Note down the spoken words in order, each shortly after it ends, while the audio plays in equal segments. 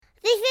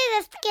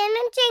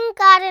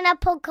Gardener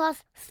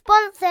podcast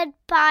sponsored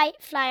by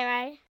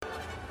Flymo.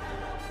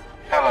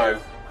 Hello,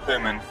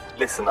 human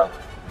listener.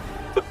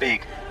 The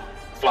big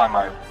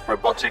Flymo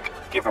robotic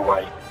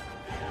giveaway.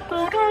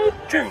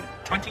 June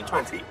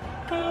 2020.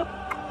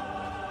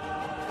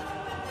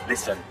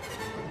 Listen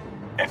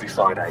every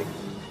Friday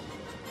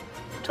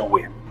to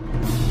win.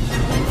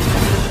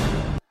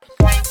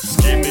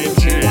 Skinny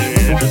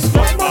jeans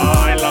for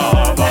my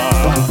lover.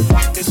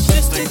 It's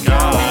just a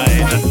guy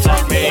that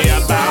taught me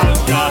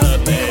about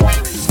gardening.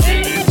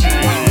 Skinny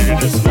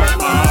jeans for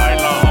my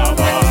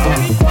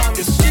lover.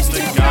 It's just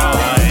a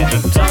guy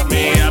that taught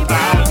me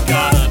about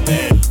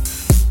gardening.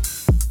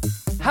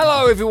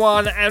 Hello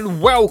everyone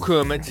and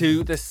welcome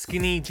to the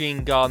Skinny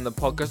Jean Gardener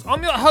podcast.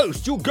 I'm your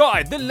host, your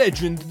guide, the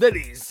legend that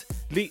is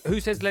Lee. Who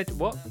says legend?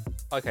 What?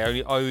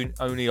 Okay,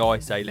 only I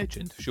say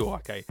legend. Sure,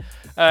 okay.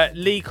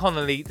 Lee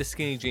Connolly, the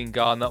Skinny Jean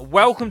Gardener.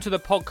 Welcome to the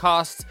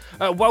podcast.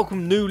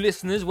 Welcome new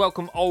listeners.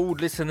 Welcome old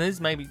listeners.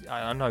 Maybe,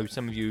 I know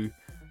some of you,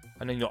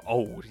 I know you're not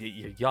old.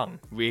 You're young,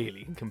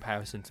 really, in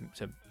comparison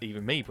to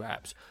even me,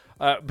 perhaps.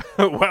 But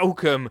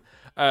welcome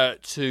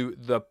to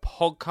the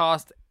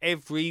podcast,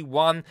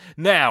 everyone.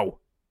 Now,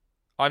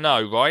 I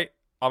know, right?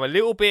 I'm a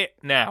little bit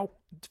now.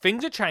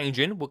 Things are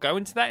changing. We'll go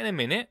into that in a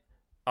minute.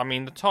 I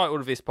mean, the title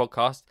of this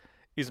podcast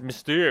is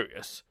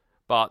mysterious,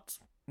 but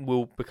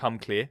will become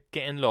clear.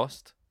 Getting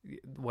lost,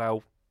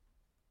 well,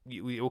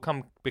 it will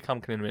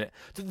become clear in a minute.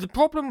 The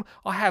problem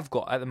I have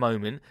got at the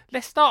moment,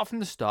 let's start from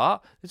the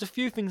start. There's a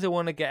few things I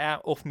want to get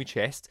out off my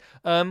chest.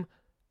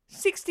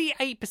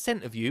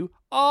 68% of you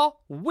are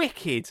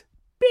wicked.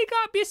 Big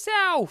up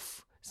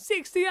yourself.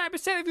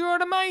 68% of you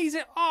are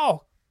amazing.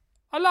 Oh,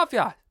 I love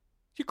you.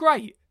 You're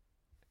great.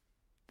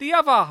 The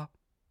other...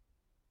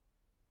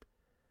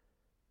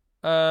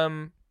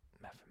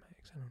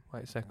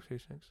 Wait a second, 2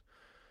 seconds.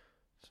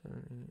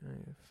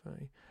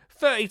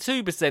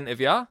 32% of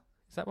you.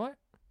 Is that right?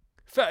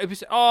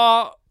 30%.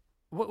 Oh,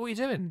 what are you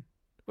doing?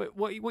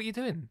 What are you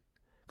doing?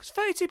 Because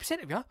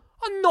 32% of you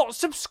are not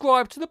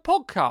subscribed to the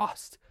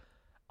podcast.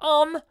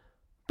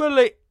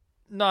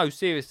 No,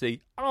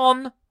 seriously.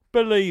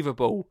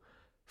 Unbelievable.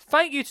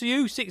 Thank you to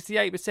you,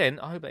 68%.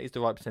 I hope that is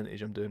the right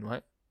percentage I'm doing,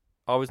 right?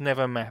 I was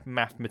never a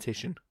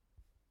mathematician.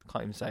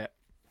 Can't even say it.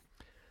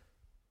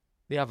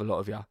 The other lot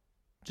of you,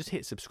 just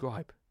hit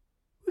subscribe.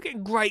 We're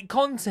getting great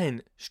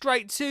content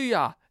straight to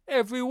you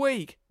every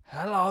week.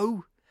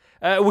 Hello.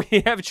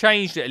 We have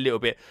changed it a little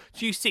bit.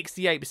 To you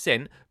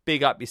 68%,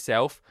 big up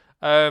yourself.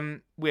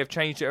 We have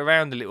changed it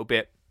around a little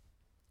bit.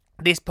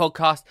 This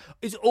podcast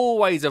is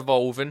always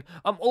evolving.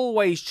 I'm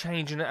always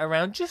changing it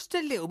around just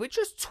a little bit,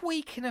 just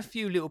tweaking a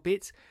few little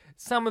bits.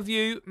 Some of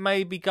you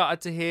may be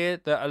gutted to hear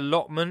that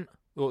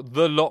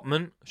the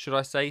allotment, should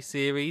I say,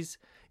 series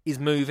is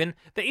moving.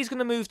 That is going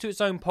to move to its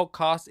own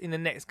podcast in the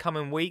next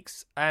coming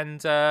weeks, and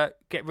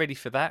get ready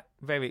for that.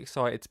 Very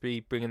excited to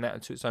be bringing that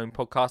into its own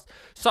podcast.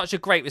 Such a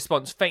great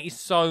response. Thank you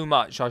so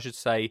much, I should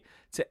say,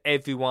 to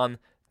everyone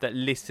that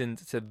listened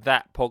to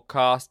that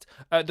podcast.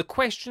 The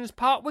questions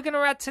part, we're going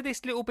to add to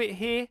this little bit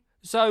here.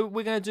 So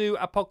we're going to do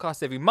a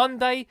podcast every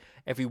Monday,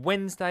 every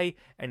Wednesday,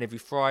 and every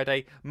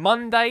Friday.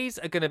 Mondays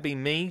are going to be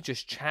me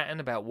just chatting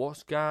about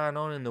what's going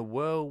on in the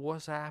world,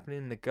 what's happening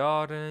in the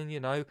garden, you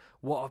know,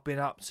 what I've been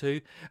up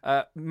to.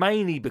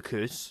 Mainly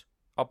because,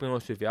 I'll be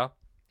honest with you,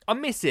 I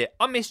miss it.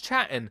 I miss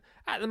chatting.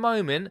 At the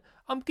moment,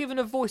 I'm giving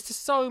a voice to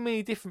so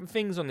many different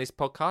things on this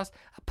podcast,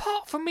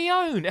 apart from my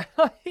own.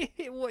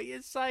 What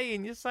you're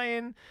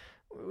saying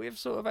we've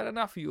sort of had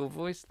enough of your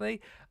voice,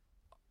 Lee.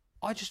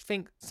 I just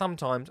think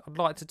sometimes I'd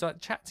like to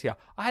chat to you.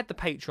 I had the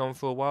Patreon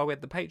for a while. We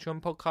had the Patreon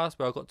podcast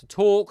where I got to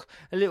talk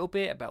a little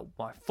bit about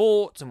my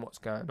thoughts and what's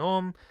going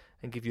on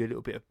and give you a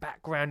little bit of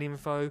background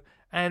info.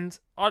 And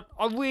I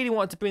really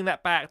wanted to bring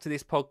that back to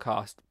this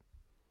podcast.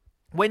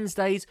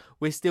 Wednesdays,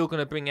 we're still going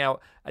to bring out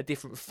a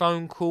different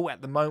phone call.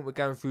 At the moment, we're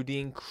going through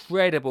the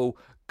incredible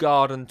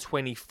Garden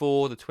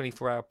 24, the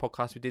 24-hour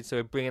podcast we did. So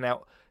we're bringing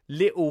out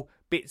little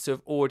bits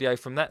of audio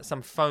from that,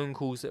 some phone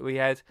calls that we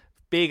had.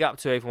 Big up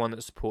to everyone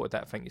that supported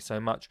that. Thank you so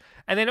much.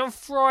 And then on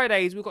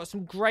Fridays, we've got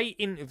some great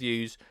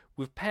interviews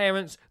with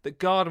parents that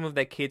garden with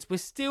their kids. We're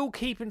still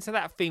keeping to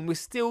that theme. We're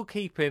still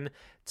keeping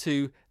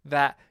to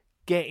that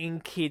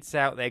getting kids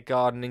out there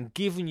gardening,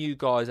 giving you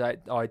guys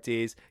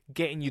ideas,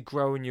 getting you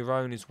growing your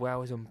own as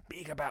well. As I'm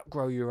big about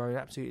grow your own.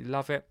 Absolutely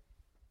love it.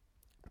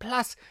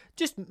 Plus,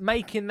 just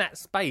making that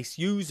space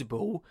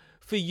usable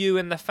for you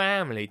and the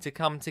family to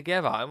come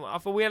together. I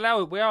thought we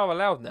are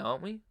allowed now,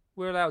 aren't we?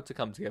 We're allowed to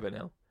come together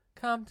now.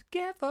 Come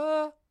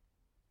together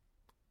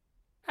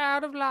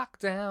out of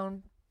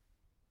lockdown.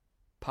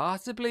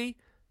 Possibly.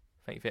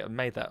 Thank you. I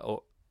made that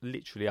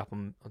literally up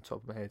on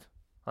top of my head.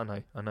 I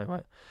know,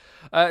 right?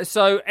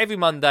 So every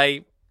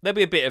Monday there'll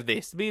be a bit of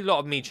this. There'll be a lot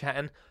of me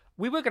chatting.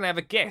 We were going to have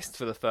a guest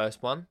for the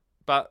first one,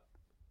 but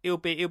it'll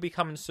be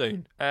coming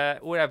soon.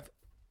 We'll have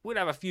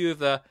a few of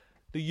the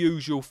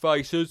usual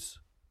faces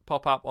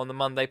pop up on the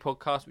Monday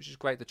podcast, which is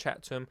great to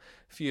chat to them.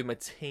 A few of my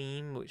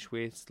team, which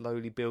we're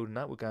slowly building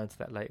up. We'll go into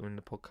that later in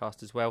the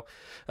podcast as well.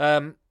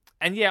 And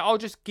yeah, I'll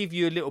just give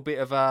you a little bit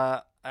of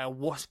a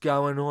what's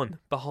going on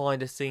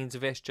behind the scenes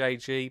of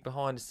SJG,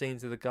 behind the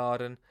scenes of the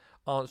garden,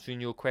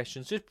 answering your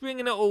questions, just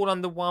bringing it all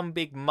under one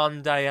big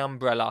Monday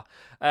umbrella.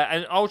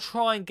 And I'll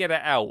try and get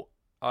it out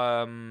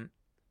in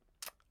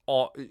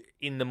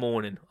the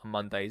morning on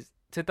Mondays.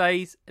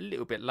 Today's a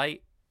little bit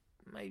late.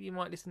 Maybe you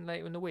might listen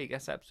later in the week.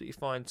 That's absolutely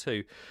fine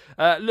too.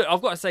 Look,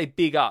 I've got to say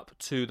big up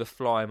to the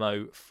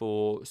Flymo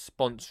for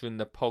sponsoring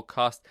the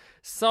podcast.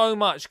 So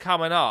much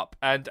coming up.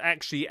 And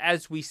actually,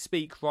 as we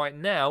speak right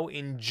now,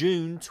 in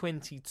June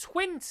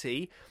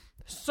 2020,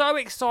 so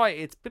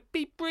excited to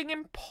be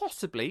bringing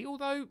possibly,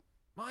 although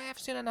I have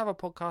seen another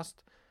podcast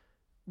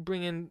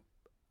bringing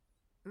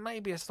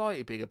maybe a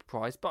slightly bigger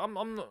price, but I'm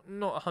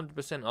not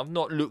 100%. I've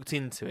not looked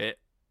into it,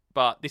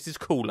 but this is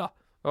cooler.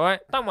 All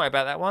right? Don't worry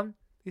about that one.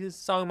 This is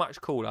so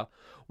much cooler.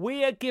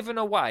 We are giving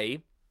away...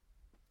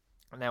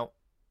 Now,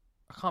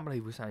 I can't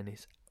believe we're saying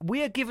this.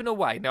 We are giving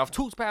away... Now, I've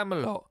talked about them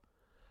a lot.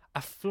 A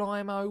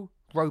Flymo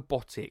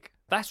robotic.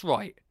 That's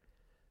right.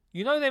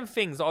 You know them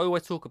things that I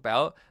always talk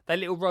about? That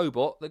little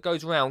robot that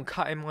goes around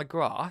cutting my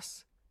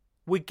grass?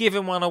 We're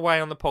giving one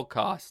away on the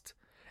podcast.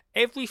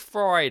 Every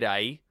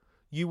Friday,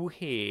 you will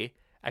hear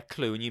a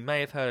clue. And you may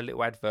have heard a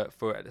little advert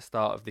for it at the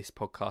start of this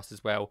podcast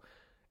as well.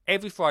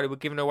 Every Friday, we're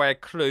giving away a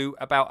clue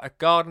about a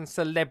garden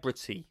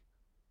celebrity.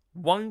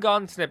 One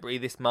garden celebrity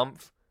this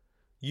month.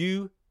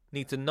 You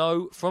need to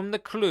know from the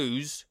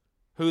clues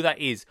who that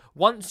is.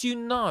 Once you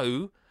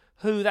know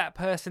who that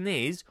person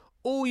is,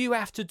 all you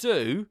have to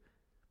do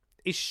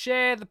is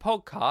share the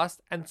podcast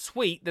and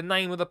tweet the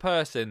name of the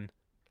person.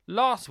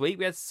 Last week,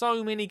 we had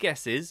so many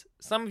guesses.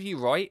 Some of you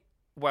right.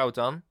 Well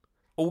done.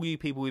 All you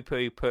people we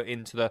put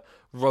into the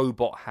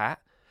robot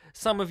hat.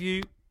 Some of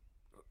you...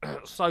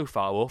 so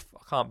far off, I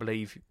can't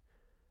believe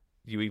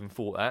you even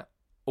thought that.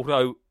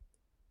 Although,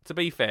 to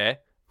be fair,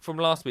 from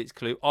last week's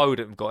clue, I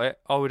wouldn't have got it.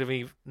 I would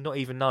have not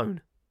even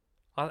known.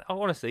 I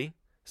honestly.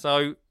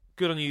 So,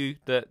 good on you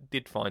that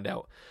did find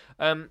out.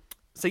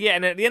 So yeah,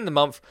 and at the end of the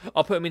month,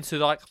 I'll put them into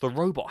like the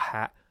robot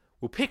hat.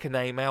 We'll pick a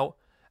name out,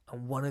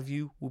 and one of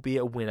you will be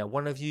a winner.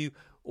 One of you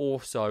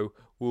also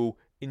will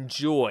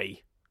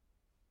enjoy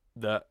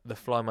the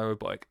Flymo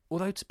robotic.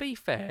 Although, to be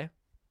fair,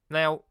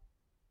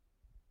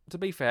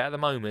 at the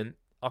moment,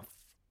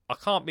 I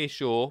can't be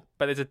sure,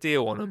 but there's a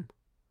deal on them.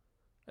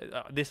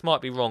 This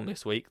might be wrong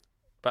this week,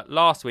 but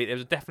last week there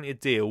was definitely a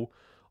deal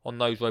on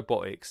those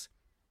robotics.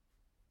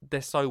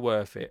 They're so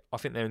worth it. I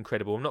think they're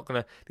incredible.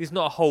 This is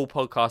not a whole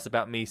podcast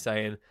about me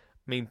saying,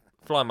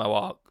 Flymo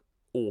are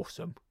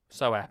awesome.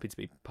 So happy to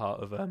be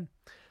part of the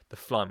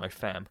Flymo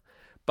fam.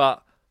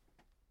 But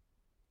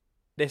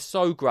they're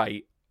so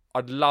great.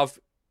 I'd love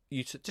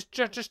you to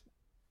just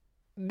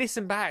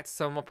listen back to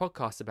some of my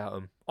podcasts about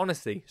them.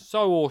 Honestly,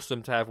 so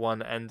awesome to have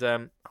one, and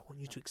I want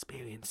you to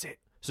experience it.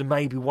 So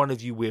maybe one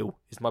of you will,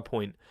 is my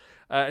point.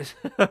 I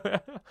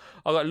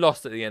got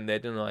lost at the end there,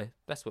 didn't I?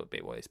 That's what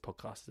this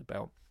podcast is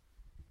about.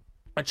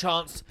 A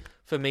chance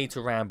for me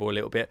to ramble a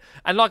little bit.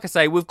 And like I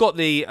say, we've got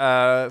the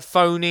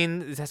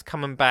phone-in that's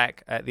coming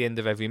back at the end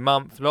of every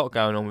month. A lot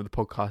going on with the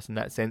podcast in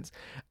that sense.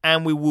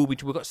 And we've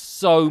got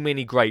so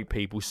many great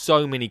people,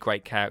 so many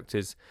great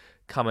characters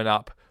coming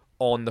up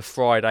on the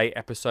Friday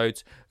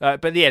episodes.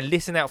 But yeah,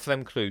 listen out for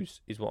them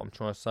clues, is what I'm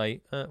trying to say,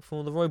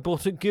 for the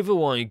robotic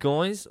giveaway,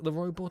 guys. The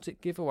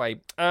robotic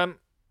giveaway.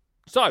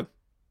 So,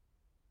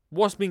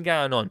 what's been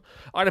going on?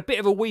 I had a bit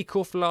of a week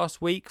off last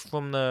week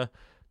from the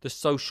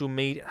social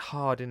media.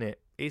 Hard, isn't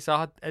it? It's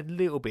a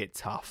little bit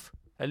tough.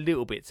 A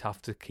little bit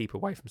tough to keep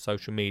away from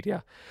social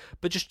media.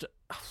 But just,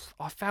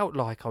 I felt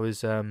like I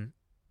was...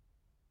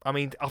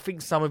 I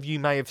think some of you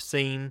may have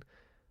seen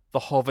the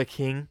Hover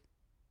King.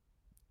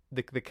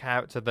 The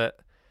character that...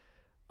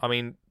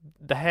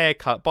 the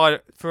haircut...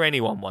 For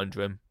anyone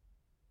wondering,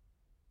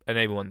 and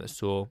anyone that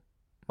saw,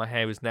 my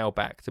hair is now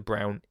back to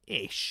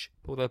brown-ish.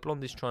 Although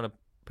blonde is trying to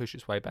push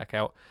its way back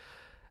out.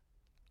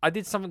 I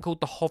did something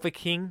called the Hover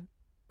King.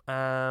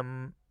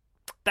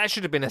 That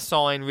should have been a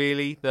sign,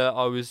 really, that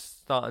I was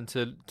starting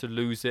to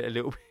lose it a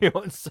little bit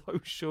on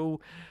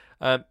social.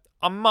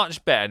 I'm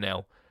much better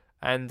now.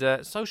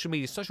 And social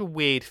media is such a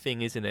weird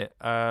thing, isn't it?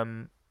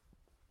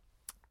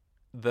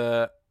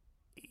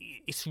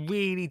 It's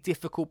really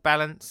difficult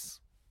balance.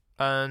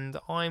 And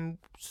I'm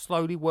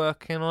slowly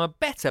working on a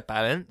better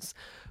balance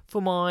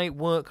for my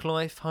work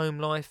life, home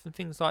life, and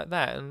things like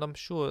that. And I'm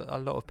sure a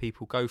lot of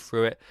people go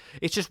through it.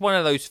 It's just one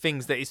of those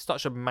things that is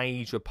such a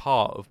major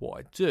part of what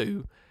I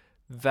do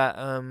that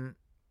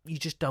you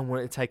just don't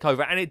want it to take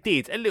over. And it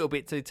did a little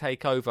bit to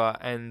take over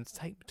and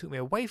took me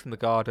away from the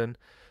garden,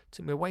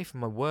 took me away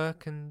from my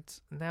work, and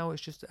now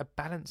it's just a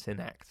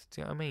balancing act.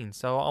 Do you know what I mean?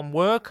 So I'm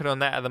working on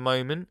that at the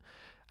moment,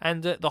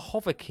 and the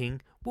Hover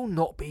King will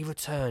not be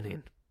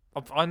returning.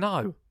 I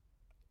know.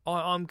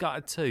 I'm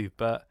gutted too,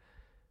 but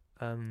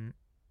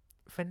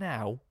for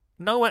now,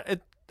 no one.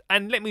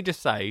 And let me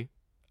just say,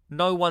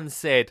 no one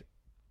said,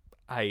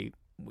 "Hey,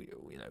 we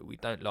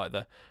don't like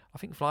the." I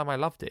think Flymo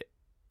loved it.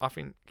 I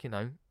think,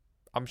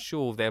 I'm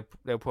sure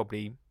they'll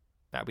probably,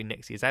 that'll be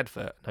next year's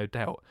advert, no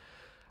doubt.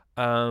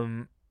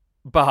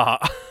 But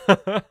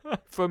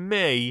for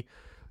me,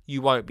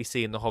 you won't be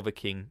seeing the Hover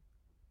King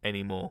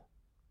anymore.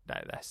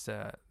 That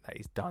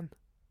is done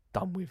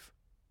with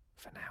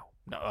for now.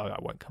 No,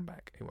 that won't come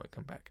back. It won't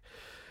come back.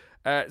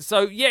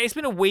 So yeah, it's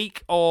been a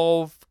week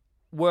of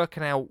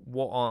working out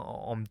what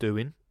I'm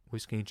doing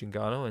with Skinny Jean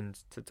Gardener, and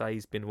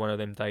today's been one of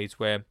them days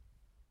where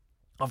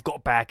I've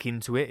got back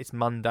into it. It's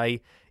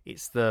Monday.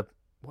 It's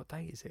what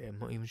day is it? I'm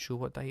not even sure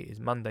what day it is.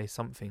 Monday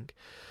something.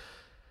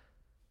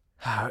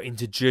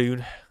 Into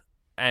June,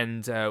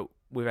 and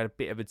we've had a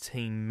bit of a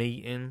team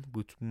meeting,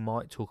 which we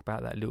might talk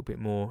about that a little bit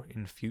more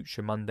in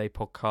future Monday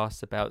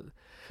podcasts, about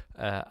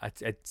a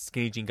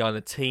Skinny Jean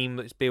Gardener team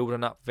that's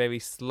building up very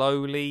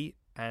slowly,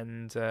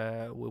 and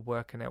we're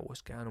working out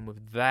what's going on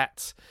with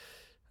that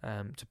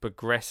to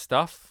progress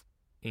stuff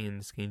in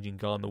the Skinny Jean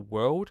Gardener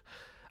world.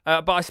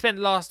 But I spent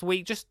last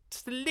week just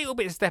a little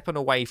bit stepping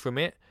away from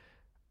it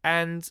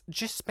and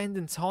just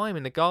spending time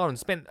in the garden.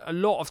 Spent a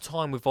lot of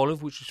time with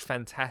Olive, which was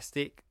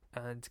fantastic,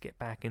 and to get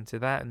back into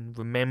that and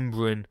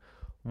remembering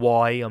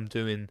why I'm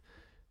doing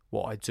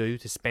what I do,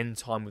 to spend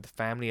time with the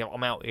family.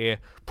 I'm out here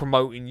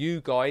promoting you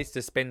guys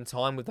to spend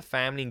time with the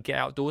family and get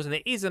outdoors, and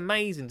it is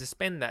amazing to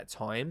spend that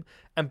time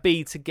and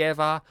be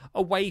together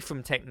away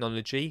from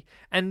technology.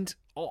 And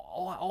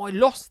I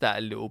lost that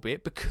a little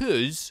bit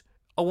because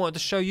I wanted to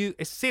show you.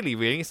 It's silly,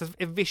 really. It's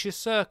a vicious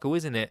circle,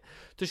 isn't it?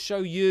 To show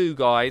you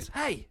guys,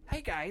 hey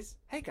guys,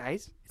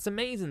 it's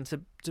amazing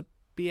to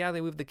be out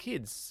there with the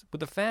kids,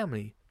 with the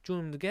family, join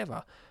them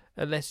together,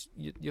 unless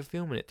you're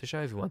filming it to show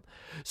everyone.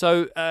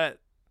 So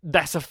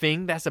that's a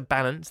thing. That's a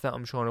balance that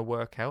I'm trying to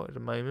work out at the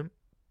moment.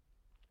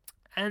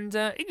 And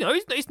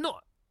it's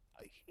not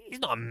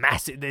a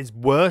massive. There's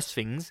worse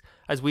things,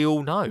 as we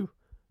all know,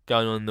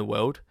 going on in the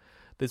world.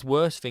 There's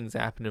worse things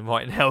happening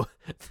right now.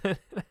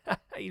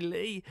 Hey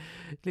Lee,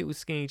 little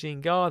Skinny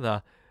Jean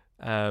Gardener,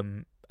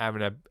 having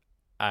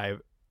a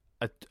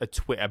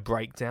Twitter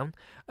breakdown.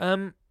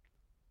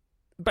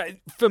 But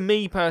for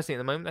me personally, at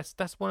the moment,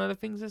 that's one of the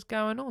things that's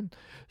going on.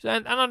 So,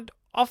 and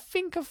I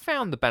think I've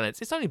found the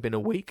balance. It's only been a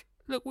week.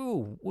 Look, we're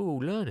all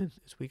learning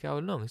as we go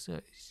along.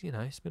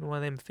 It's been one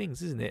of them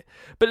things, isn't it?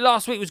 But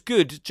last week was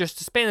good, just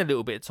to spend a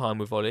little bit of time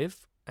with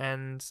Olive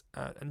and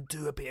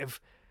do a bit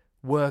of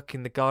work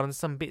in the garden.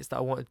 Some bits that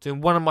I wanted to do.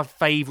 And one of my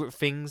favourite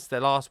things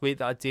that last week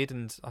that I did,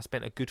 and I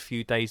spent a good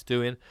few days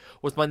doing,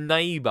 was my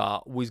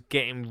neighbour was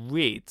getting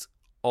rid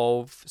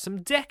of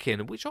some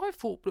decking, which I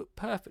thought looked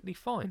perfectly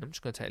fine. I'm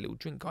just going to take a little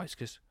drink, guys,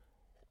 because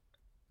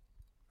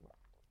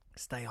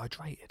stay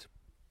hydrated.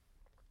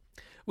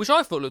 Which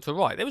I thought looked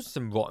alright. There was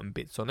some rotten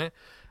bits on it.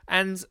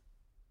 And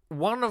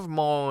one of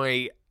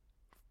my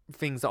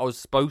things that I was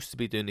supposed to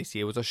be doing this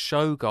year was a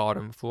show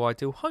garden for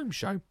Ideal Home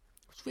Show. I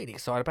was really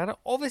excited about it.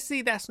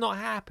 Obviously, that's not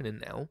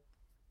happening now.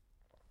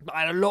 But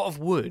I had a lot of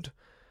wood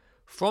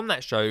from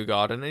that show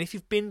garden, and if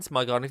you've been to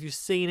my garden, if you've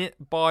seen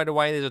it, by the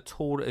way, there's a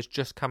tour that has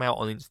just come out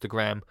on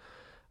Instagram.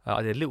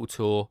 I did a little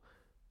tour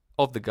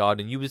of the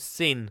garden. You would have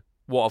seen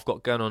what I've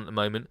got going on at the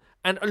moment,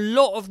 and a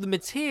lot of the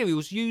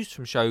materials used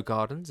from show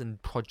gardens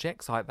and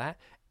projects like that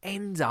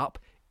end up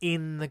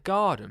in the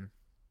garden.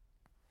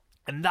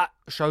 And that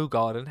show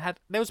garden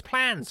there was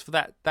plans for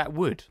that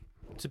wood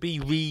to be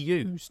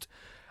reused.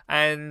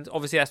 And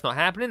obviously that's not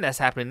happening. That's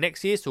happening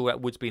next year, so that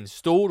wood's being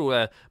stored,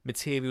 or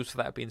materials for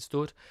that are being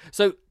stored.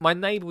 So my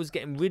neighbour was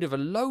getting rid of a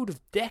load of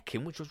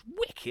decking, which was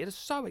wicked. I was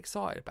so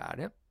excited about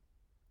it.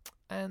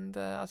 And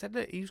I said,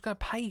 look, he was going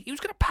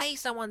to pay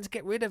someone to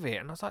get rid of it.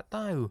 And I was like,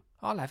 no,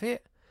 I'll have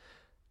it.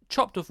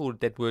 Chopped off all the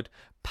dead wood,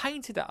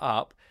 painted it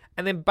up,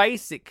 and then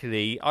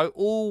basically I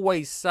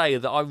always say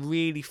that I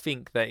really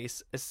think that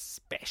it's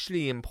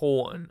especially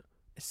important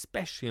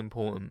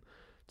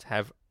to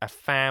have a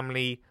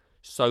family,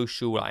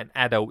 social, like an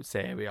adults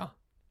area,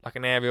 like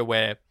an area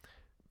where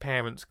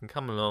parents can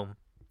come along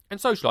and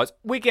socialise.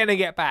 We're gonna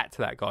get back to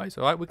that, guys.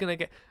 All right, we're gonna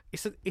get.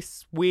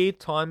 It's weird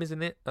time,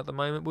 isn't it? At the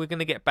moment, we're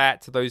gonna get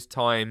back to those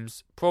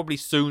times probably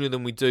sooner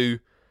than we do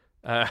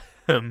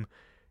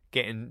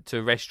getting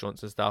to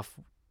restaurants and stuff.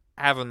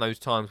 Having those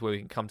times where we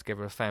can come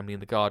together as a family in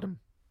the garden.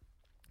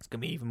 It's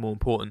going to be even more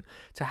important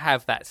to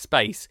have that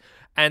space.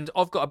 And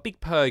I've got a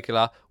big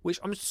pergola, which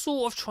I'm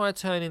sort of trying to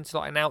turn into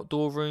like an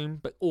outdoor room,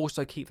 but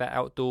also keep that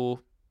outdoor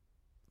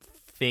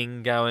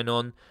thing going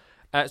on.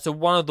 So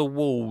one of the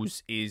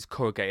walls is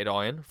corrugated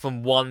iron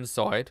from one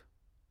side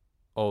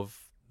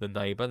of the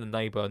neighbour. The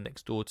neighbour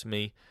next door to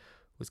me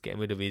was getting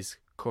rid of his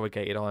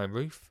corrugated iron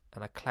roof,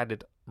 and I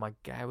cladded my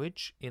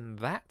garage in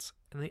that.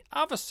 And the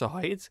other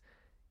side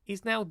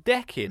is now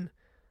decking.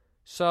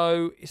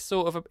 So it's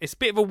it's a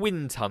bit of a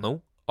wind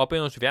tunnel. I'll be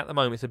honest with you, at the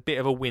moment it's a bit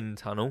of a wind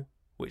tunnel,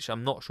 which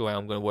I'm not sure how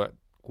I'm going to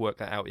work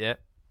that out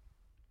yet.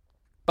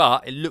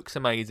 But it looks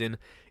amazing.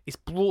 It's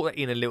brought that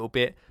in a little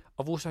bit.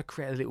 I've also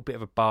created a little bit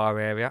of a bar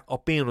area.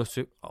 I'll be honest,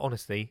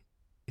 honestly,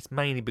 it's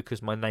mainly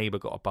because my neighbour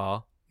got a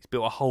bar. He's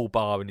built a whole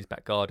bar in his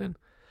back garden.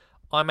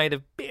 I made a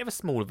bit of a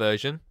smaller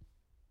version.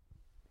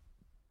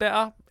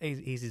 Better.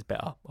 His is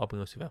better, I'll be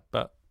honest with you.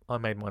 But I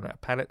made mine out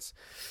of pallets.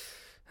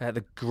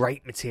 The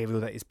great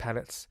material that is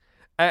pallets.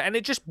 And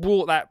it just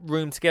brought that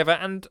room together.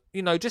 And,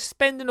 you know, just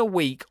spending a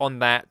week on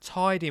that,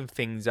 tidying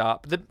things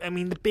up.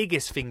 The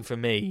biggest thing for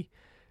me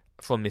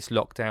from this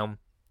lockdown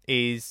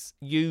is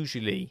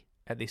usually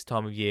at this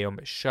time of year I'm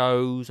at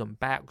shows, I'm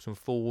backwards and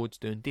forwards,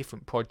 doing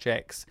different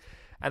projects.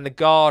 And the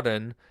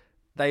garden,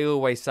 they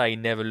always say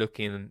never look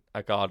in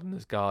a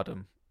gardener's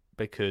garden,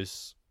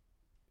 because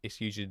it's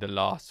usually the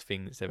last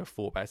thing that's ever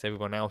thought about. It's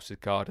everyone else's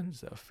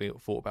gardens that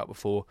have thought about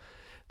before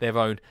their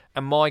own.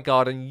 And my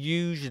garden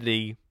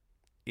usually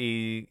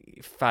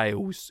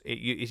fails.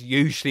 It's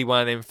usually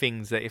one of them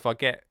things that if I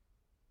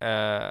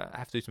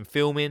have to do some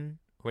filming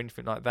or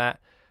anything like that,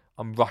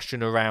 I'm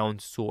rushing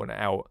around sorting it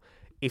out.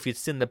 If you'd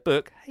seen the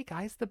book, hey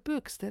guys, the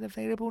book's still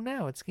available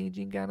now at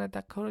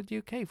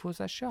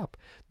skinnyjeangardener.co.uk/shop.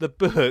 The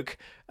book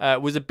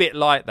was a bit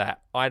like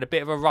that. I had a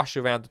bit of a rush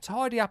around to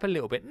tidy up a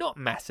little bit, not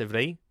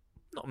massively,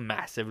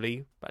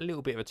 but a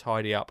little bit of a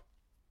tidy up,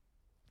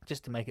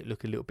 just to make it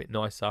look a little bit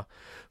nicer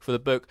for the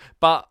book.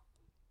 But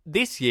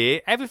this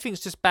year, everything's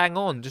just bang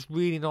on, just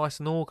really nice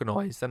and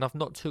organised, and I've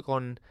not took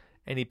on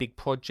any big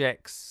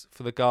projects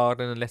for the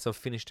garden unless I've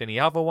finished any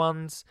other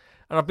ones.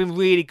 And I've been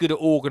really good at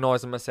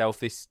organising myself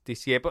this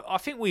year. But I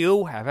think we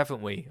all have,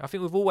 haven't we? I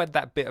think we've all had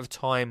that bit of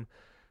time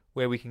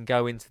where we can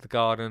go into the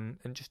garden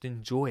and just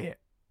enjoy it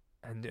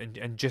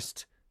and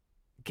just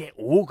get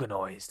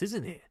organised,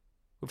 isn't it?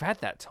 We've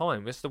had that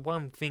time. It's the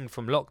one thing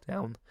from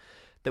lockdown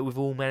that we've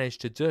all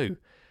managed to do.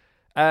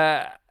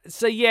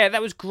 So yeah,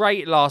 that was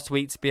great last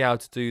week to be able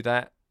to do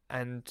that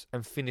and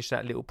finish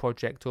that little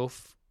project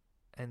off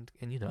and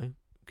you know,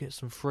 get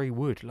some free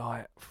wood.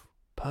 Like,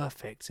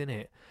 perfect, isn't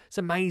it? It's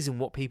amazing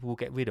what people will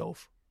get rid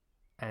of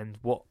and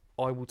what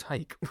I will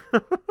take.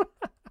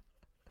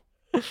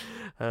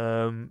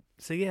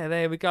 So yeah,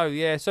 there we go.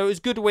 Yeah, so it was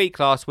a good week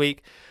last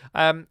week.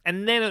 And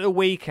then at the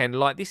weekend,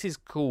 like this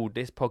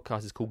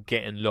podcast is called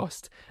Getting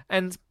Lost.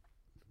 And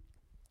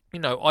you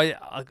know, I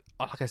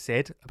like I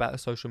said about the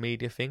social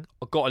media thing,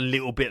 I got a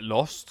little bit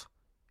lost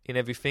in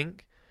everything.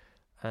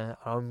 I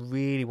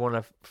really want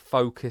to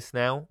focus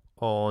now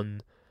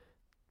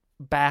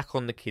back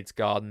on the kids'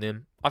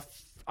 gardening.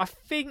 I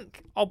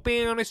think I'll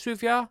be honest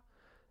with you,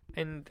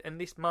 and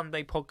this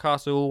Monday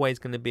podcast are always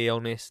going to be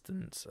honest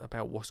and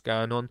about what's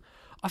going on.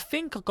 I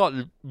think I got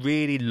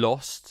really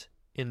lost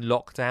in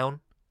lockdown,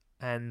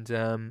 and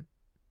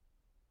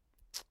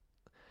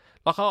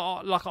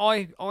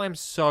I am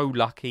so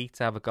lucky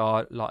to have a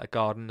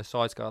garden, the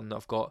size garden that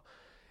I've got.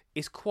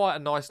 It's quite a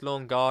nice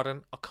long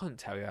garden. I can't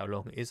tell you how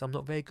long it is. I'm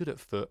not very good at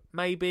foot.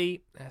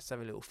 Maybe let's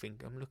have a little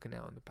think. I'm looking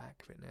out on the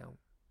back of it now.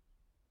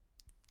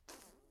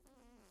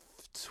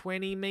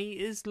 20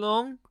 meters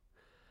long.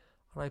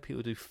 I know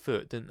people do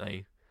foot, don't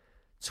they?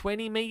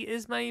 20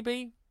 meters,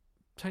 maybe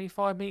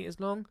 25 meters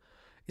long.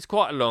 It's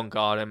quite a long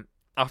garden.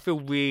 I feel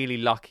really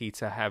lucky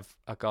to have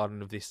a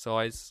garden of this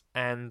size,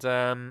 and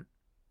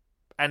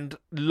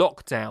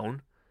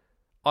lockdown,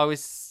 I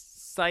was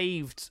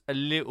saved a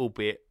little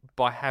bit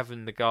by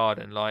having the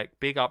garden. Like,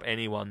 big up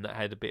anyone that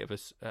had a bit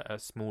of a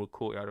smaller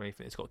courtyard or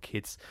anything that's got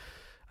kids,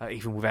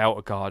 even without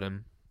a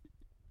garden.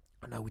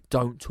 I know we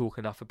don't talk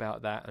enough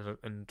about that,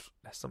 and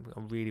that's something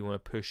I really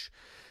want to push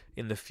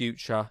in the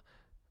future,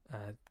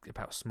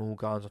 about small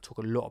gardens. I talk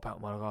a lot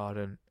about my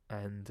garden,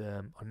 and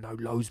I know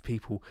loads of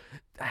people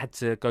had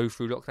to go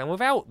through lockdown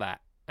without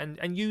that,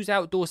 and use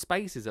outdoor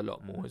spaces a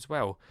lot more as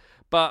well.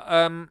 But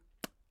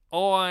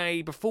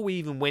before we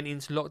even went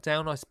into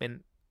lockdown, I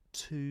spent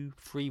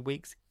 2-3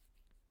 weeks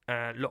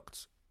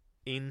locked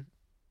in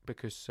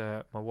because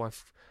my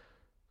wife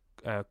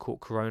caught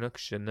corona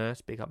because she's a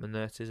nurse. Big up the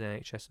nurses,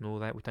 NHS and all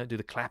that. We don't do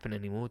the clapping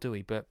anymore, do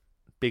we? But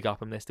big up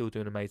them, they're still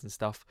doing amazing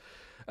stuff.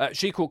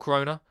 She caught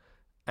corona,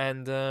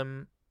 and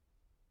so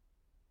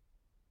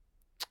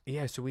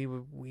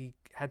we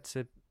had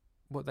to,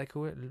 what they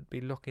call it,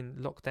 be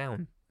locked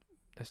down.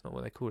 That's not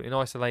what they call it. In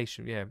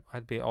isolation, yeah. I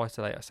had to be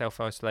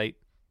self-isolate.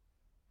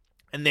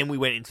 And then we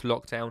went into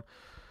lockdown.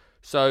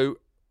 So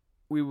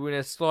we were in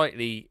a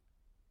slightly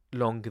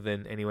longer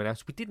than anyone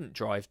else. We didn't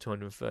drive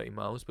 230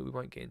 miles, but we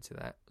won't get into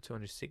that.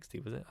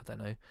 260, was it? I don't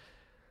know.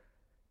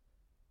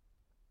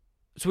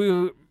 So we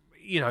were,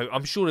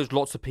 I'm sure there's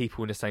lots of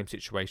people in the same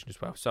situation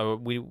as well. So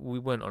we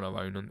weren't on our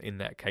own in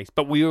that case.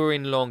 But we were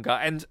in longer.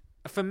 And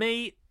for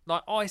me,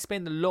 like, I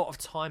spend a lot of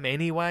time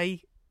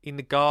anyway in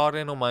the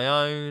garden on my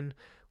own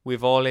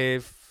with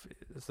Olive.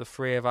 There's the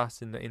three of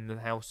us in the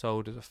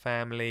household as a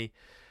family.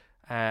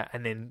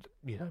 And then,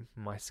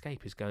 my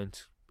escape is going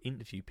to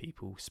interview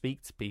people,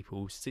 speak to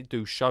people,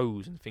 do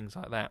shows and things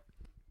like that.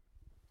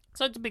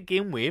 So to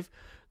begin with,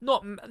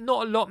 not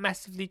a lot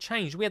massively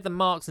changed. We had the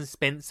Marks and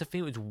Spencer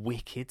thing. It was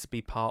wicked to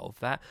be part of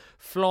that.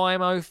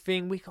 Flymo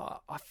thing. We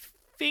got, I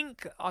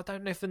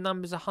don't know if the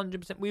number's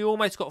 100%. We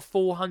almost got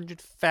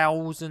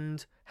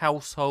 400,000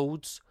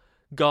 households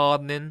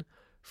gardening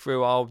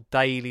through our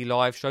daily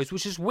live shows,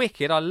 which is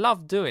wicked. I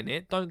love doing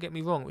it. Don't get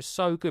me wrong. It was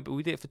so good. But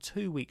we did it for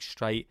 2 weeks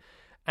straight.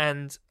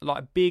 And,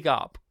 big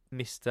up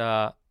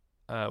Mr.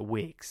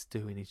 Wicks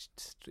doing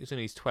it's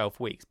only his 12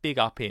 weeks. Big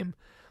up him.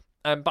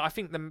 But I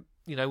think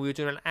we were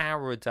doing an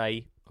hour a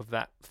day of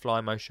that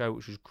Flymo show,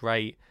 which was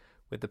great.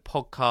 With the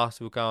podcast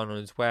we were going on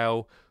as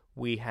well,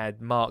 we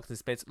had Marks and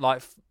Spencer.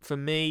 Like for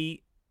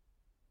me,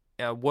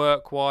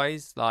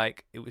 work-wise,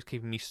 like it was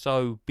keeping me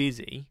so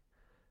busy,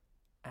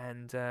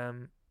 and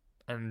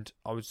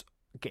I was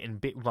getting a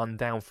bit run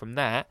down from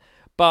that.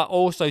 But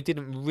also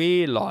didn't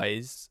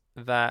realise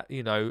that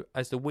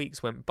as the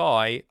weeks went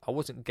by, I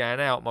wasn't going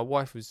out. My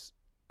wife was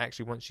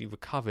actually, once she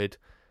recovered,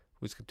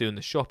 was doing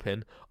the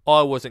shopping.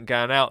 I wasn't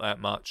going out that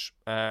much,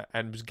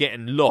 and was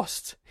getting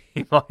lost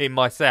in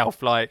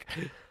myself. Like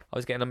I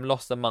was getting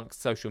lost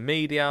amongst social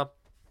media,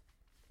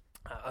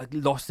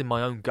 lost in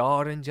my own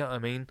garden. Do you know what I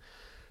mean?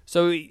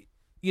 So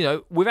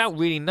without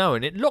really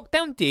knowing it,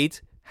 lockdown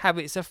did have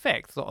its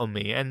effect on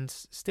me. And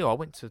still, I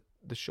went to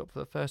the shop for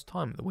the first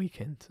time at the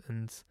weekend,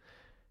 and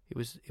it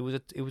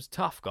was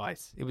tough,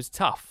 guys. It was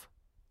tough.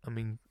 I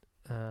mean,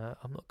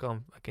 I'm not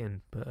going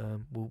again, but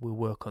we'll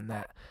work on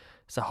that.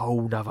 It's a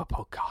whole nother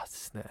podcast,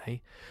 isn't it? Eh?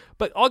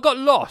 But I got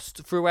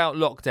lost throughout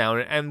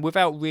lockdown, and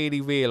without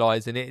really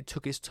realising it, it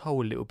took its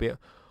toll a little bit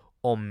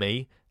on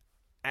me,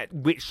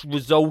 which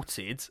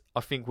resulted, I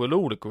think we'll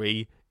all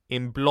agree,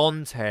 in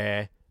blonde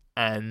hair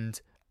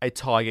and a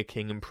Tiger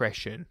King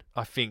impression.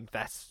 I think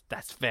that's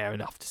fair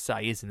enough to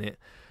say, isn't it?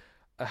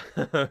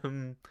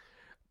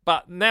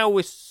 But now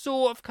we're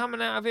sort of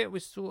coming out of it. We're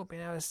sort of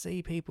being able to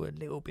see people a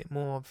little bit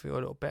more. I feel a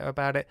little better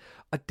about it.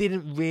 I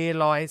didn't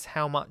realise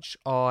how much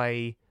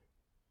I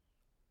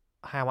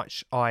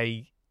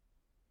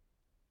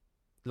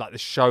like the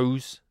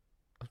shows.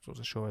 I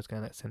wasn't sure I was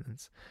going that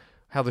sentence.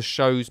 How the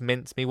shows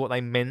meant to me, what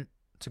they meant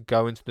to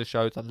go into the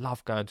shows. I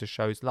love going to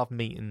shows. Love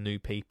meeting new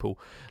people.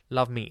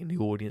 Love meeting the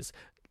audience.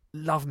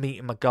 Love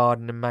meeting my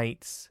gardener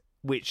mates.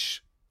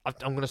 Which I'm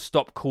going to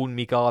stop calling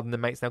me gardener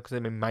mates now because they're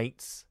my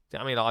mates. Do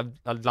you know what I mean?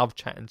 I love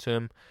chatting to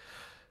them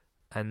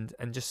and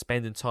just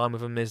spending time with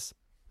them. There's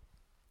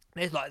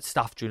like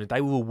stuff during the day.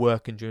 We're all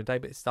working during the day,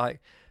 but it's like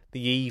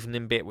the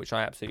evening bit, which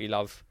I absolutely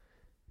love.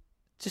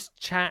 Just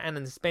chatting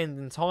and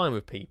spending time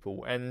with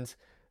people. And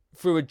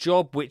through a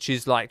job which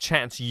is like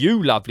chatting to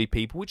you lovely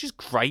people, which is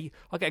great.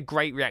 I get a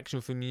great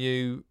reaction from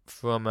you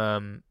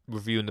from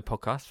reviewing the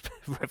podcast.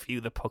 Review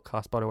the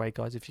podcast, by the way,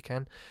 guys, if you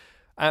can.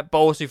 But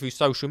also through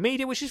social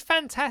media, which is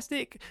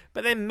fantastic.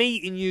 But then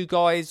meeting you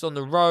guys on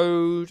the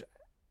road,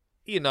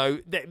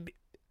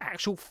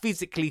 actual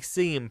physically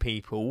seeing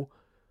people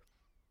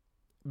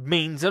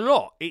means a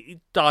lot.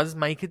 It does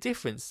make a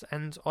difference.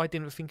 And I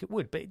didn't think it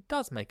would, but it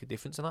does make a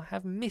difference. And I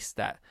have missed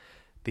that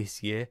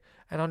this year.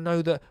 And I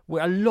know that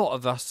a lot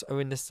of us are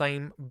in the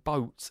same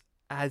boat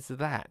as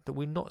that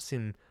we're not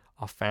seeing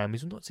our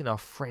families, we're not seeing our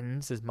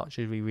friends as much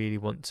as we really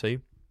want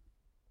to.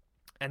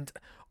 And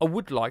I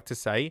would like to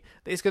say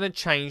that it's going to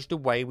change the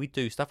way we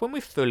do stuff when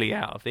we're fully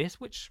out of this,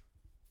 which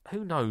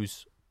who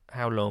knows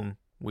how long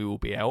we will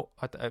be out,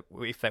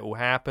 if that will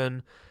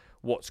happen,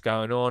 what's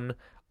going on.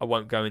 I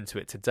won't go into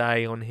it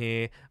today on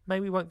here.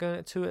 Maybe we won't go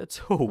into it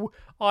at all.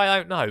 I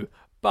don't know.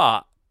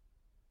 But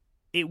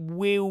it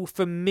will,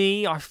 for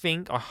me, I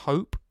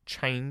hope,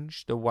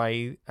 change the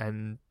way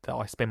and that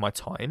I spend my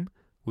time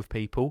with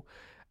people.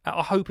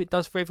 I hope it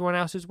does for everyone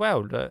else as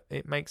well, that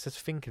it makes us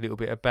think a little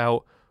bit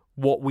about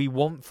what we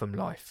want from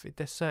life.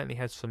 It certainly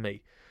has for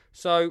me.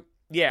 So,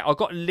 yeah, I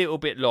got a little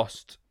bit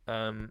lost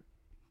in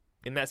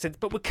that sense,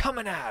 but we're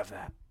coming out of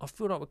that. I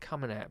feel like we're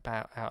coming out of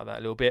that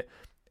a little bit.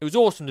 It was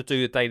awesome to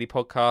do the daily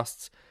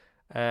podcasts,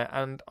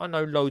 and I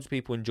know loads of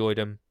people enjoyed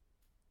them,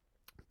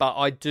 but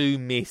I do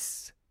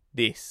miss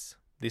this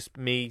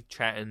me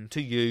chatting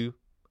to you,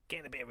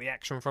 getting a bit of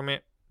reaction from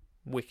it.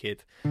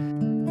 Wicked.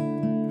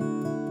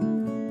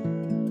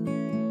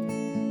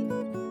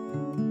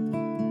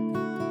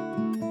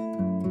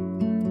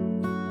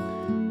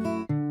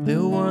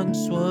 There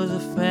once was a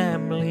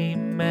family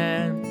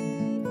man,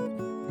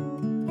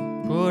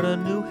 bought a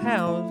new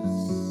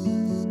house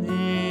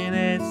in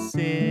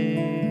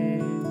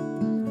Essex.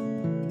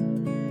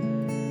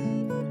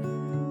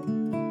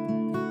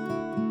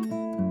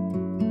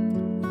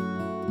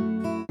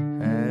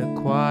 Had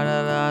quite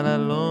a lot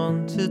of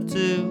lawn to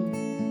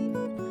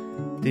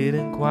do,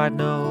 didn't quite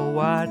know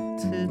what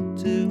to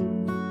do.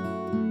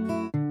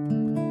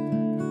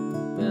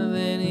 But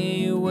then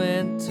he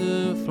went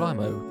to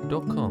flymo.com/UK.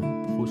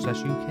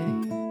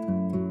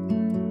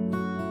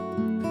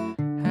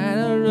 Had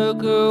a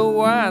look at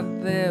what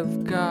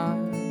they've got,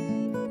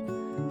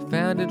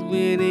 found it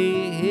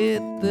really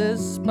hit the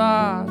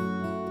spot.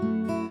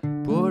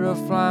 Put a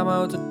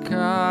Flymo to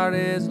cut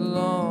his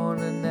lawn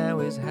and now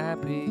he's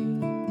happy.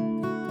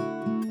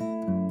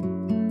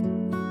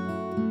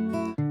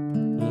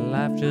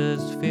 Life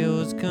just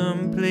feels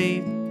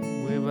complete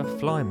with a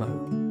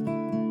Flymo.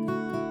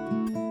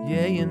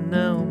 Yeah, you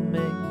know me.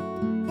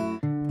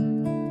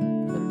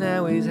 And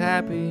now he's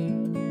happy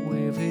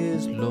with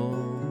his lawn.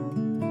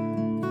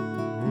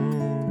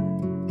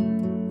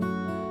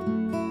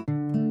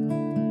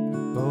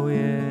 Oh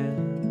yeah,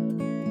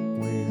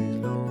 with his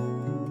lawn.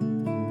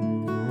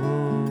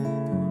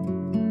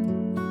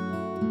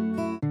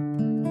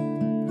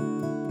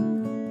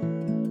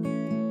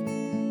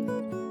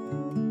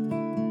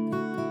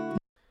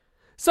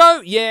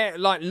 So, yeah,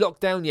 like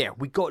lockdown, yeah,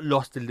 we got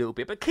lost a little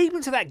bit. But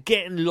keeping to that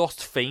getting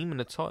lost theme and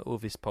the title of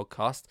this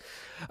podcast,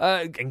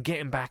 and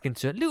getting back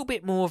into a little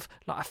bit more of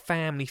like a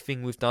family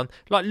thing we've done.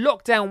 Like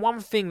lockdown, one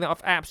thing that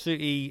I've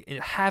absolutely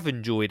have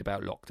enjoyed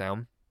about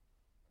lockdown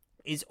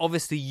is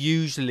obviously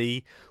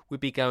usually we'd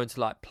be going to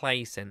like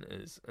play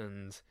centres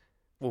and,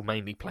 well,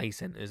 mainly play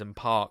centres and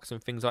parks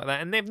and things like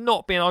that. And they've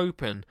not been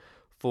open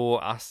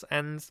for us.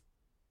 And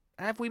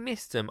have we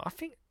missed them? I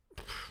think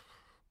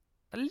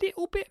a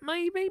little bit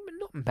maybe, but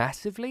not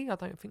massively. I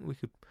don't think we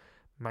could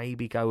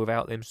maybe go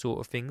without them sort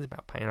of things,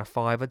 about paying a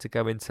fiver to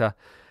go into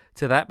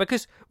that,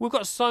 because we've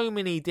got so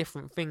many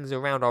different things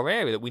around our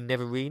area that we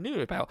never really knew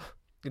about.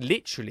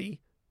 Literally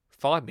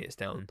 5 minutes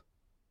down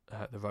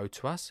the road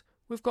to us,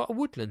 we've got a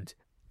woodland.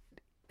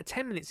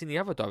 10 minutes in the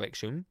other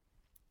direction,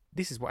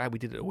 this is how we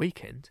did it at the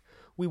weekend,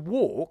 we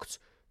walked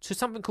to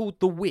something called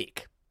the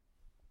Wick,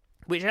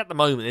 which at the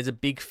moment there's a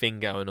big thing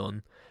going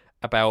on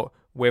about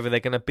whether they're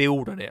going to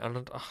build on it,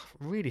 and I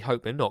really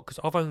hope they're not, because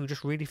I've only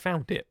just really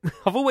found it.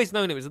 I've always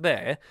known it was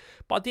there,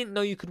 but I didn't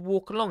know you could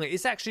walk along it.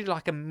 It's actually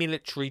like a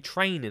military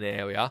training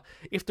area.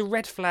 If the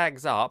red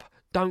flag's up,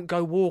 don't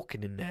go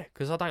walking in there,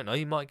 because I don't know,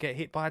 you might get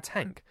hit by a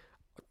tank.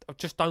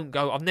 Just don't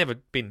go. I've never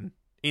been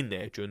in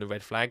there during the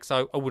red flag,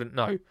 so I wouldn't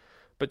know,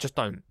 but just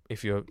don't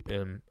if you're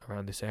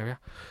around this area.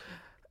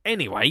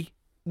 Anyway,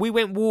 we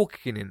went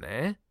walking in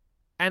there,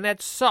 and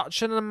had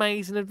such an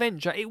amazing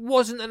adventure. It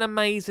wasn't an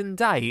amazing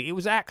day. It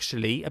was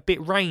actually a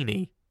bit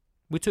rainy.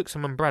 We took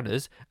some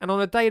umbrellas, and on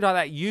a day like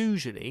that,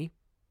 usually,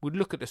 we'd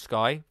look at the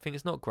sky, think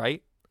it's not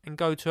great, and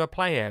go to a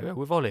play area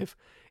with Olive.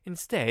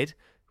 Instead,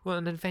 we went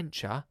on an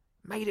adventure,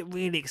 made it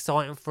really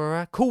exciting for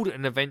her, called it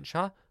an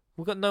adventure.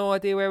 We've got no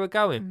idea where we're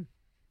going.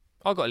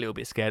 I got a little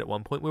bit scared at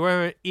one point. We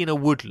were in a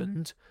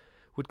woodland.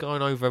 We're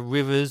going over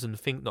rivers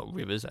and not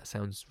rivers, that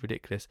sounds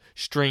ridiculous,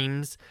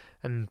 streams,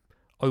 and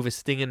over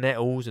stinging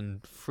nettles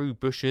and through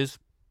bushes.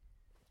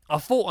 I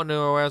thought I knew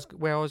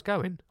where I was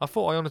going. I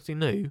thought I honestly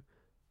knew.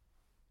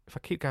 If I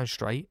keep going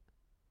straight,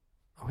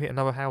 I'll hit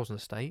another housing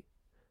estate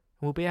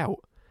and we'll be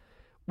out.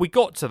 We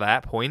got to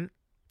that point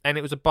and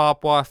it was a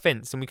barbed wire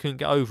fence and we couldn't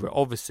get over it.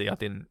 Obviously, I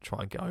didn't try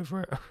and get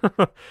over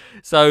it.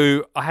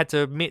 So I had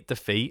to admit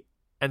defeat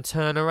and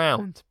turn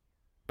around.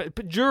 But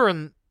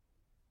during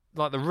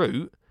like the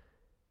route,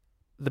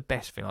 the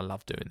best thing I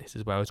love doing this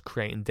as well is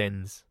creating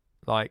dens.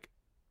 Like,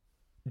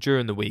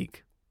 during the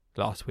week,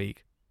 last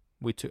week,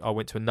 I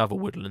went to another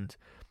woodland,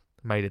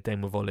 made a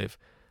den with Olive.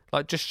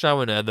 Like, just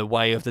showing her the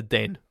way of the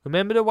den.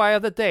 Remember the way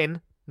of the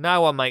den? No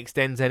one makes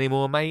dens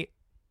anymore, mate.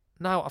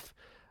 No,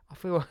 I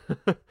feel...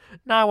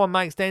 no one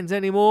makes dens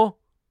anymore.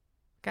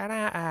 Get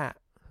out of that.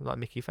 Like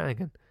Mickey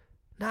Flanagan.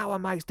 No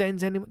one makes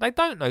dens anymore. They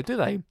don't know, do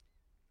they?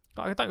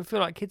 Like, I don't feel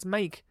like kids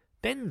make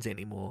dens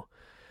anymore.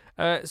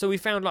 So we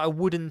found like a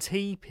wooden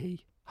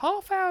teepee.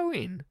 Half hour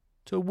in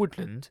to a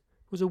woodland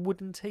was a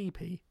wooden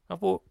teepee. I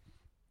thought,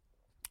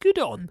 good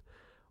on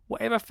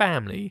whatever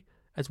family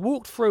has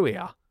walked through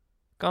here,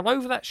 gone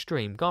over that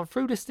stream, gone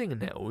through the stinging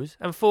nettles,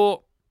 and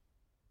thought,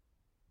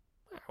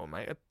 we'll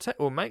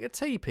make a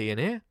teepee in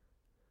here.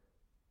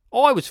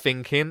 I was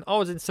thinking, I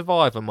was in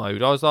survivor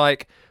mode. I was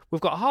like, we've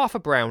got half a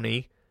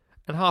brownie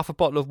and half a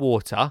bottle of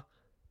water.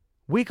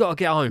 We got to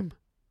get home.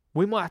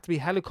 We might have to be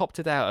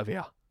helicoptered out of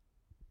here.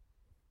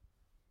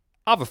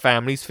 Other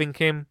families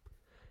thinking,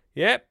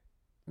 yep,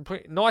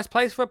 nice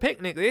place for a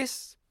picnic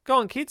this. Go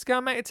on, kids, go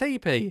and make a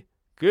teepee.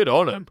 Good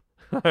on them.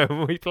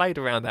 We played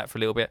around that for a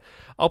little bit.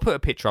 I'll put a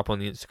picture up on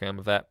the Instagram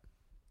of that.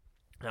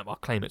 I'll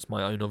claim it's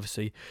my own,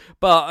 obviously.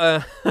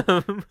 But,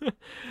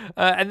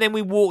 and then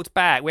we walked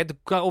back. We had to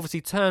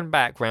obviously turn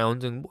back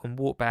round and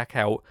walk back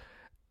out.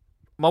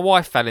 My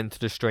wife fell into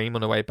the stream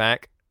on the way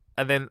back.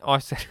 And then I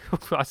said,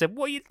 what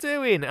are you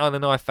doing? And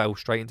then I fell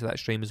straight into that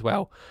stream as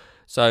well.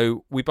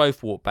 So we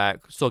both walked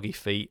back, soggy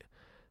feet.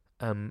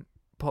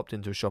 Popped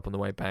into a shop on the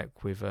way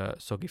back with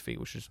soggy feet,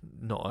 which is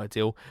not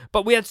ideal.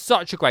 But we had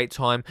such a great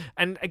time.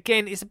 And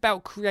again, it's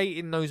about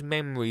creating those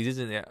memories,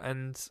 isn't it?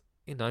 And,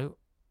 you know,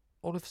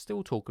 Olive's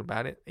still talking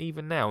about it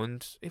even now.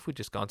 And if we'd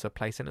just gone to a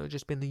place, then it would have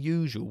just been the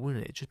usual,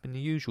 wouldn't it? It's just been the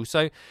usual.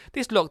 So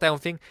this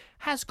lockdown thing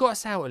has got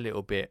us out a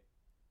little bit.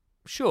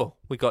 Sure,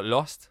 we got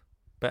lost.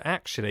 But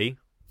actually,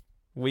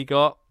 we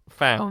got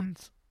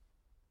found.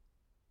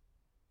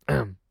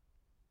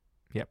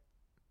 Yep.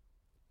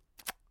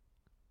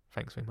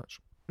 Thanks very much.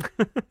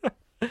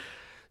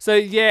 So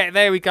yeah,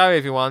 there we go,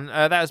 everyone.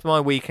 That was my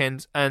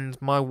weekend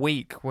and my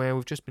week where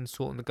we've just been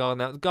sorting the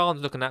garden out. The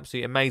garden's looking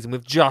absolutely amazing.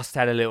 We've just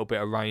had a little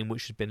bit of rain,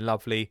 which has been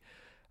lovely,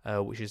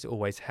 which is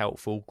always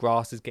helpful.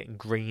 Grass is getting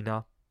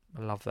greener.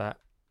 I love that.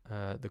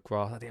 The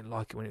grass, I didn't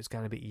like it when it was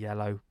going a bit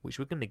yellow, which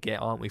we're going to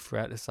get, aren't we,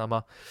 throughout the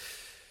summer.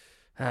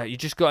 You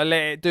just got to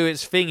let it do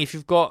its thing. If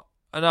you've got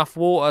enough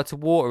water to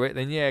water it,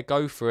 then yeah,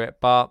 go for it.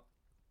 But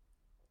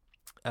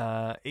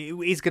it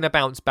is going to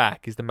bounce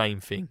back is the main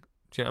thing.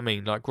 Do you know what I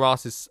mean? Like,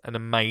 grass is an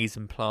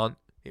amazing plant.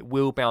 It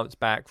will bounce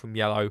back from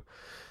yellow.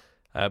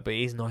 But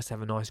it is nice to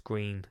have a nice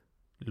green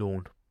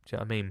lawn. Do you know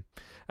what I mean?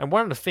 And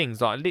one of the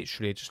things, like,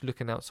 literally just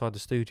looking outside the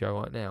studio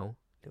right now,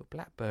 little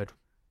blackbird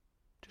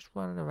just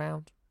running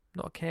around,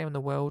 not a care in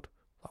the world.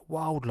 Like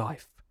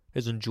wildlife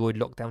has enjoyed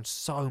lockdown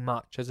so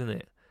much, hasn't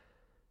it?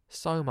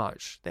 So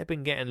much. They've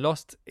been getting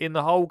lost in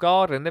the whole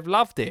garden. They've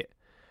loved it.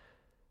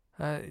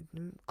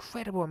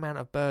 Incredible amount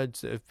of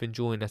birds that have been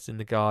joining us in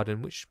the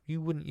garden, which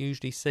you wouldn't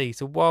usually see.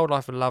 So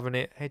wildlife are loving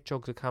it.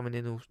 Hedgehogs are coming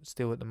in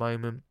still at the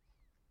moment.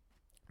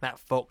 That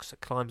fox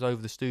that climbs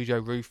over the studio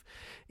roof,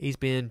 he's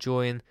been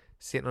enjoying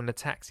sitting on the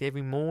taxi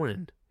every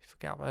morning. If I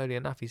get up early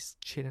enough, he's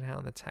chilling out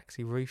on the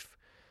taxi roof.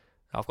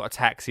 I've got a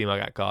taxi in my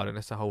back garden.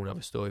 That's a whole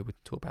other story we'll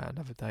talk about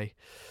another day.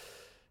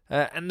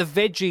 And the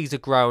veggies are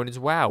growing as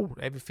well.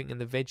 Everything in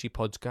the veggie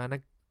pod's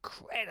going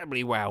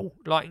incredibly well.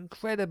 Like,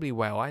 incredibly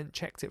well. I hadn't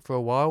checked it for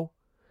a while.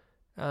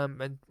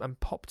 And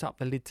popped up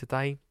the lid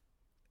today.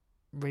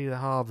 Ready to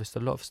harvest. A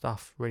lot of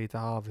stuff ready to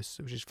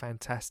harvest, which is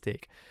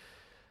fantastic.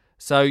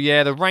 So,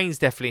 yeah, the rain's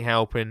definitely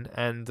helping.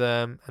 And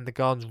the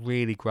garden's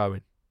really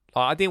growing.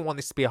 Like, I didn't want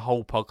this to be a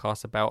whole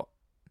podcast about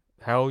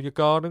how your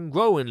garden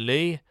growing,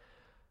 Lee.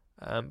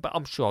 But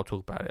I'm sure I'll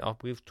talk about it.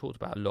 We've talked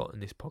about a lot in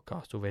this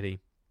podcast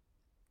already.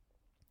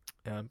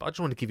 But I just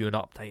want to give you an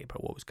update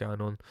about what was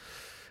going on.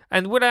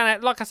 And we're gonna,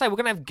 like I say, we're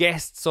going to have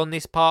guests on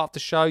this part of the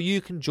show.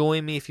 You can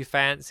join me if you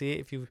fancy it.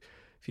 If you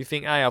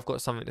think, hey, I've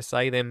got something to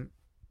say, then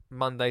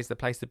Monday's the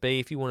place to be.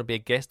 If you want to be a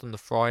guest on the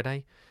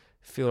Friday,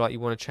 feel like you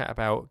want to chat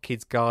about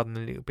kids' garden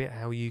a little bit,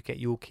 how you get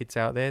your kids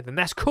out there, then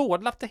that's cool.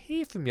 I'd love to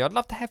hear from you. I'd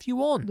love to have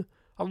you on.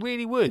 I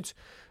really would.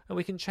 And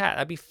we can chat.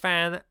 That'd be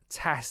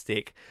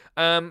fantastic.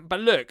 But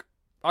look,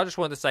 I just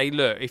wanted to say,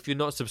 look, if you're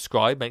not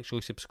subscribed, make sure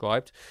you're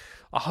subscribed.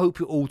 I hope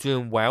you're all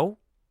doing well.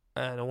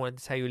 And I wanted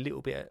to tell you a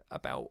little bit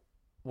about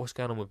what's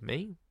going on with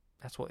me.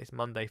 That's what this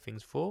Monday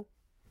thing's for.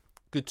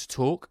 Good to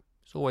talk.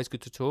 It's always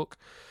good to talk.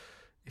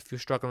 If you're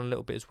struggling a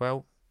little bit as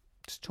well,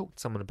 just talk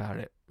to someone about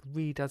it. It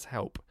really does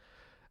help.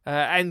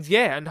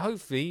 And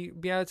hopefully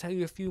be able to tell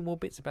you a few more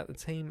bits about the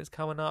team that's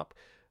coming up.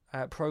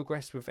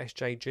 Progress with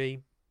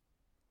SJG.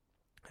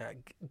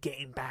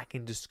 Getting back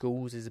into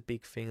schools is a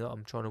big thing that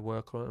I'm trying to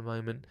work on at the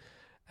moment.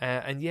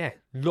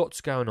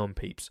 Lots going on,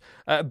 peeps.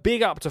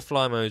 Big up to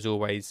Flymo as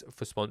always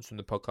for sponsoring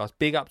the podcast.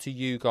 Big up to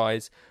you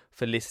guys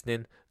for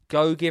listening.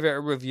 Go give it a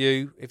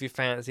review if you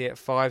fancy it.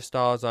 5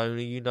 stars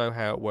only. You know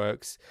how it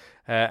works.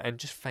 And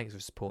just thanks for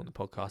supporting the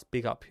podcast.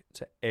 Big up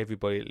to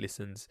everybody that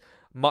listens.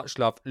 Much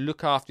love.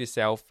 Look after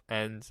yourself.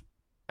 And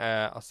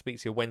I'll speak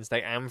to you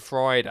Wednesday and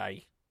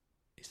Friday.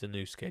 It's the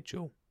new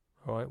schedule.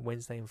 All right,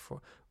 Wednesday and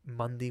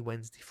Monday,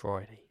 Wednesday,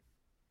 Friday.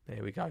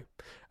 There we go.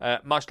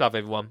 Much love,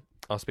 everyone.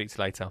 I'll speak to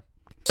you later.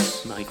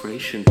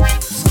 Migration.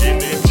 Skinny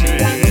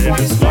Jade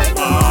is not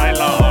my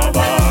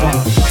lover.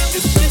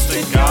 It's just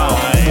a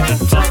guy that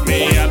taught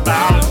me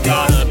about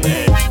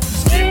gardening.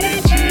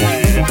 Skinny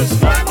Jade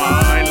is not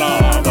my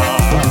lover.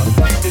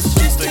 It's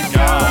just a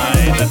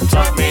guy that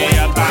taught me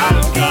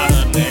about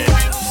gardening.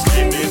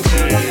 Skinny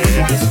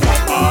Jade is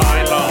not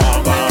my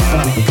lover.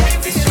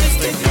 It's just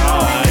a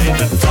guy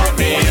that taught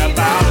me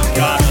about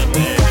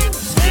gardening.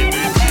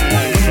 Skinny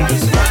Jade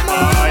is not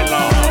my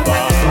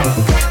lover.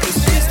 It's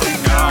just a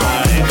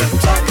guy that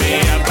taught me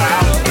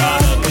about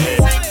gardening.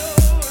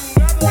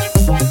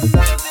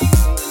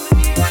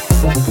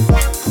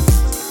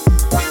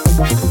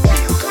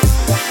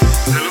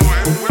 Hello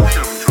and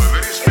welcome to a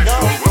very special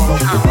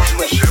World House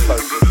December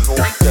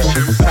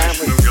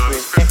celebration of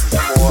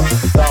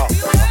God's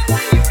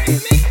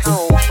Is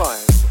Carol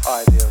Fine's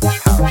idea of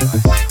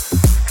paradise.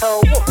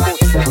 Carol, what brought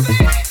you down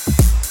here?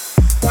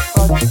 I've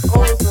always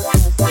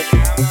listened to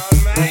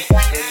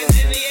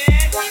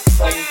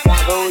and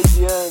I've always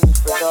yearned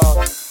for a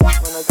garden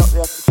when I got the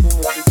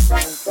opportunity to.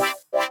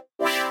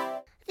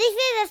 This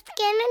is a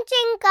Skin and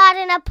Chin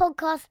Gardener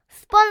podcast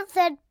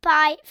sponsored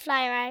by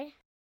Flymo.